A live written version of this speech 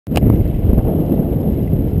Out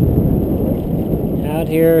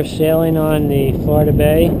here sailing on the Florida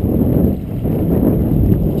Bay.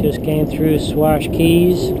 Just came through Swash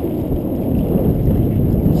Keys.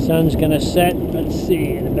 The sun's gonna set, let's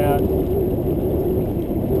see, in about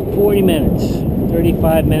 40 minutes,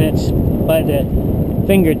 35 minutes. By the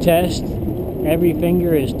finger test, every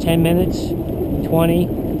finger is 10 minutes, 20,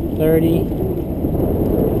 30,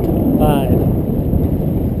 5.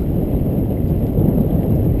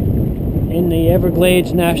 In the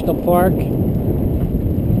Everglades National Park.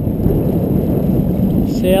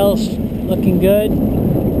 Sails looking good.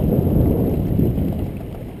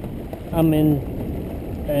 I'm in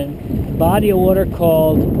a body of water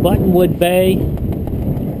called Buttonwood Bay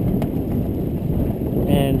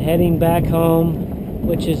and heading back home,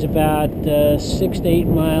 which is about 6 to 8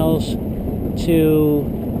 miles to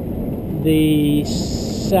the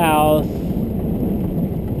southwest.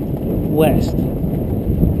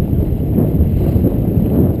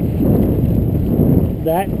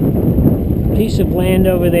 That piece of land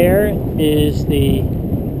over there is the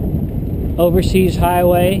overseas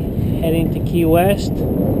highway heading to Key West,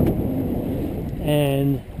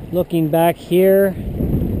 and looking back here,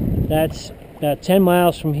 that's about 10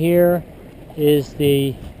 miles from here is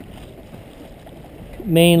the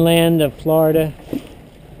mainland of Florida,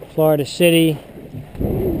 Florida City.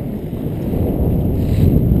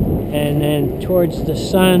 And then towards the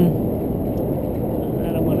sun,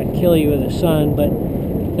 I don't want to kill you with the sun, but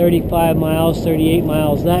 35 miles, 38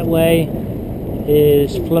 miles that way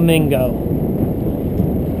is Flamingo.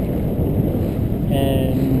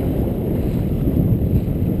 And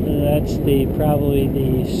that's probably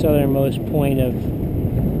the southernmost point of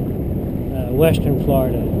western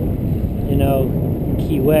Florida. You know,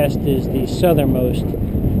 Key West is the southernmost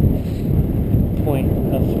point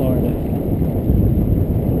of Florida.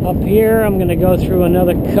 Up here, I'm going to go through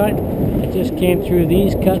another cut. I just came through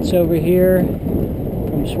these cuts over here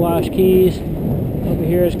from Swash Keys. Over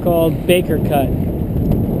here is called Baker Cut.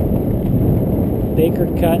 Baker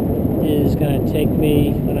Cut is going to take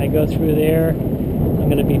me, when I go through there, I'm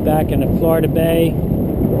going to be back in the Florida Bay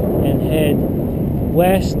and head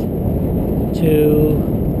west to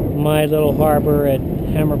my little harbor at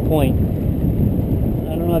Hammer Point.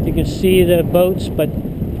 I don't know if you can see the boats, but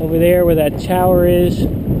over there where that tower is,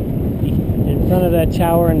 in front of that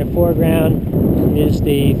tower in the foreground is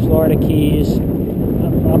the Florida Keys,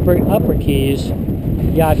 Upper Keys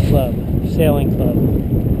Yacht Club, Sailing Club.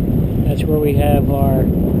 That's where we have our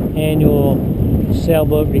annual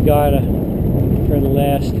sailboat regatta for the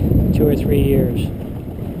last 2 or 3 years.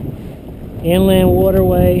 Inland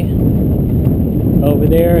waterway over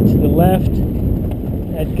there to the left,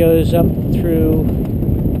 that goes up through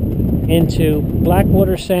into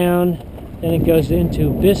Blackwater Sound, then it goes into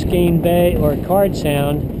Biscayne Bay or Card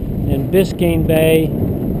Sound, and Biscayne Bay,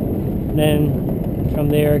 then from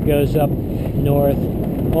there it goes up north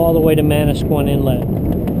all the way to Manasquan Inlet.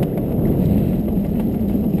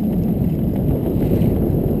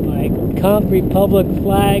 My Comp Republic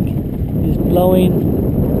flag is blowing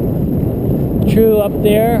true up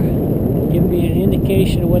there, giving me an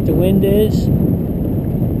indication of what the wind is.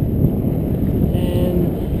 And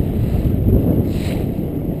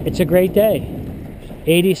it's a great day.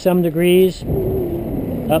 80 some degrees.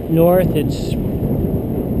 Up north it's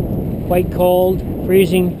quite cold,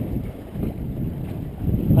 freezing.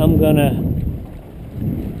 I'm gonna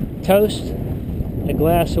toast a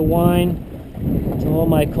glass of wine to all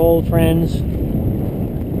my cold friends.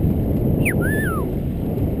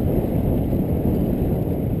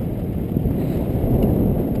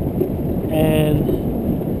 And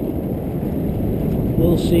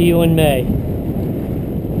we'll see you in May.